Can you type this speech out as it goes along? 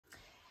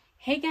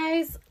Hey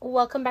guys,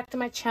 welcome back to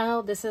my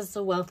channel. This is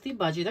the Wealthy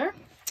Budgeter,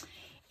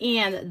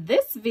 and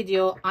this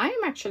video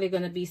I'm actually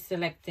going to be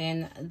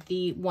selecting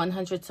the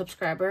 100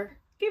 subscriber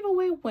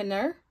giveaway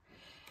winner.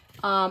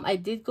 I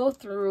did go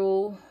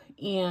through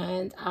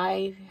and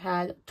I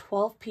had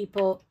 12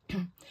 people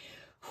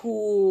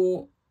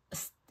who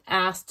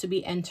asked to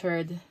be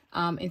entered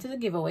into the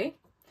giveaway,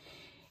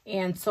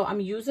 and so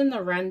I'm using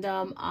the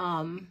random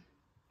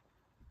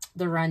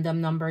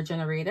number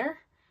generator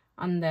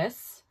on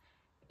this.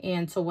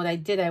 And so what I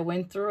did, I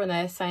went through and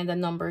I assigned a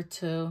number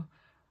to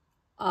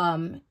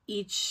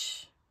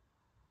each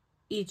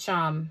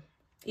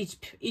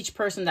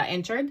person that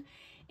entered.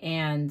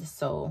 And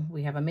so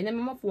we have a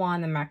minimum of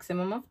 1, a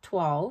maximum of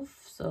 12.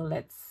 So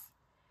let's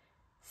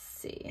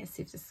see if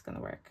this is gonna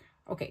work.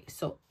 Okay,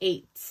 so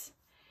 8.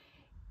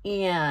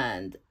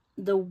 And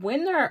the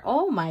winner,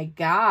 oh my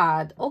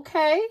God,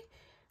 okay.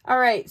 All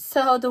right,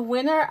 so the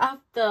winner of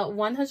the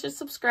 100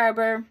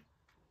 subscriber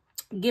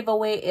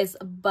giveaway is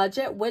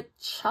Budget with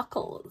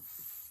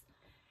Chuckles.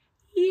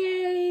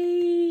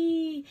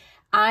 Yay!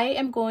 I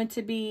am going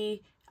to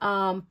be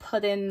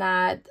putting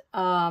that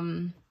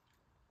I'm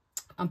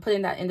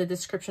putting that in the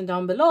description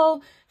down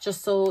below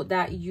just so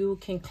that you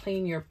can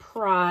claim your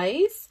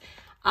prize.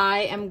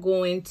 I am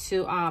going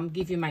to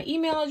give you my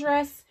email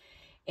address,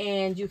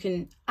 and you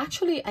can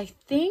actually, I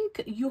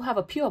think you have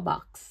a PO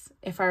box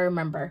if I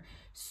remember.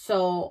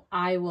 So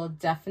I will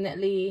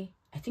definitely,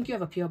 I think you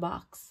have a PO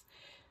box.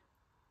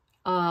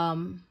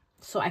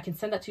 So I can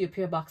send that to your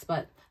PO box,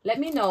 but let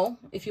me know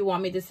if you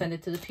want me to send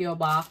it to the PO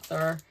box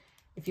or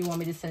if you want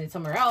me to send it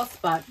somewhere else.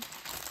 But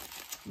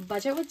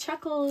Budget with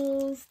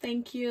Chuckles,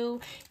 thank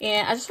you.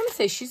 And I just want to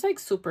say she's like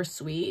super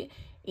sweet,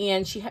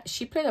 and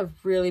she played a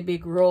really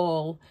big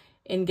role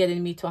in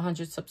getting me to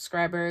 100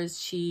 subscribers.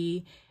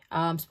 She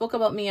spoke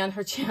about me on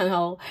her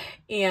channel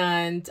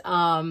and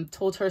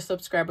told her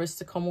subscribers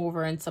to come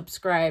over and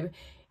subscribe.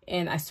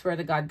 And I swear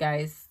to God,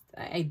 guys,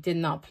 I did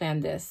not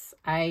plan this.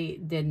 I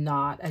did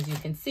not, as you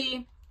can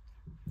see.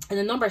 And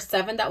the number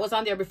 7 that was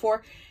on there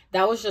before,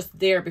 that was just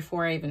there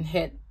before I even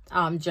hit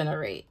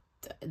generate.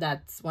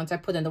 That's once I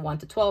put in the 1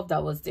 to 12,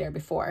 that was there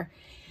before.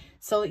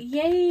 So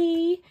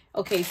yay.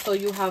 Okay, so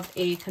you have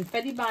a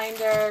confetti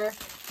binder,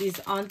 these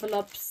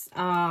envelopes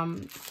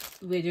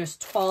where there's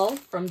 12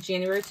 from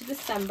January to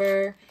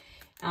December.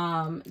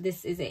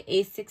 This is a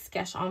A6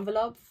 cash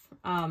envelope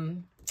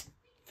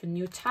for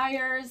new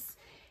tires.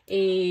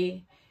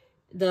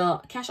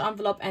 The cash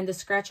envelope and the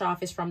scratch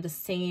off is from the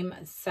same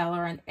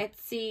seller on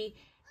Etsy.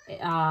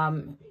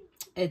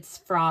 It's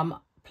from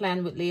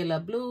Plan with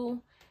Layla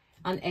Blue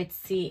on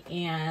Etsy,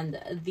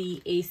 and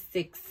the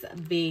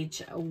A6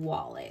 beige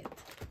wallet.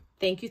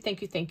 Thank you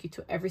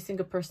to every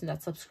single person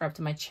that subscribed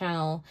to my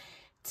channel,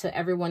 to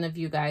every one of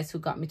you guys who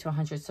got me to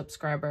 100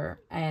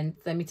 subscriber. And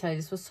let me tell you,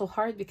 this was so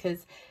hard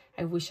because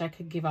I wish I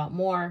could give out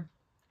more.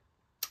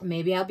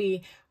 Maybe I'll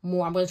be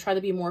more, I'm going to try to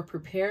be more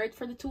prepared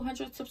for the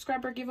 200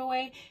 subscriber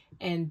giveaway,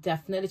 and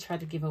definitely try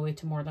to give away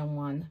to more than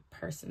one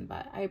person.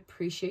 But I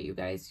appreciate you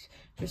guys.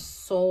 There's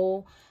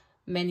so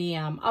many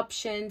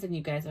options, and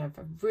you guys have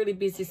a really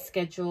busy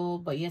schedule,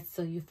 but yet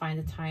still you find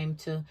the time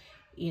to,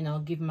 you know,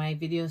 give my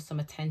videos some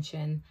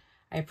attention.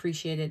 I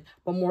appreciate it.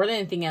 But more than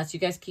anything else, you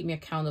guys keep me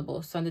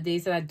accountable. So on the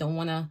days that I don't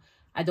want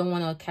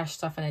to cash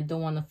stuff and I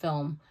don't want to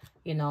film,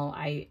 you know,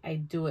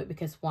 I do it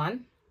because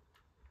 1,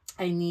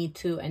 I need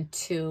to, and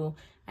 2,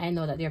 I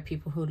know that there are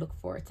people who look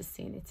forward to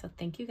seeing it. So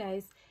thank you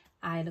guys.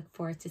 I look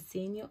forward to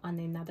seeing you on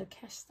another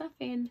Cash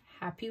Stuffing.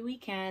 Happy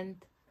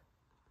weekend.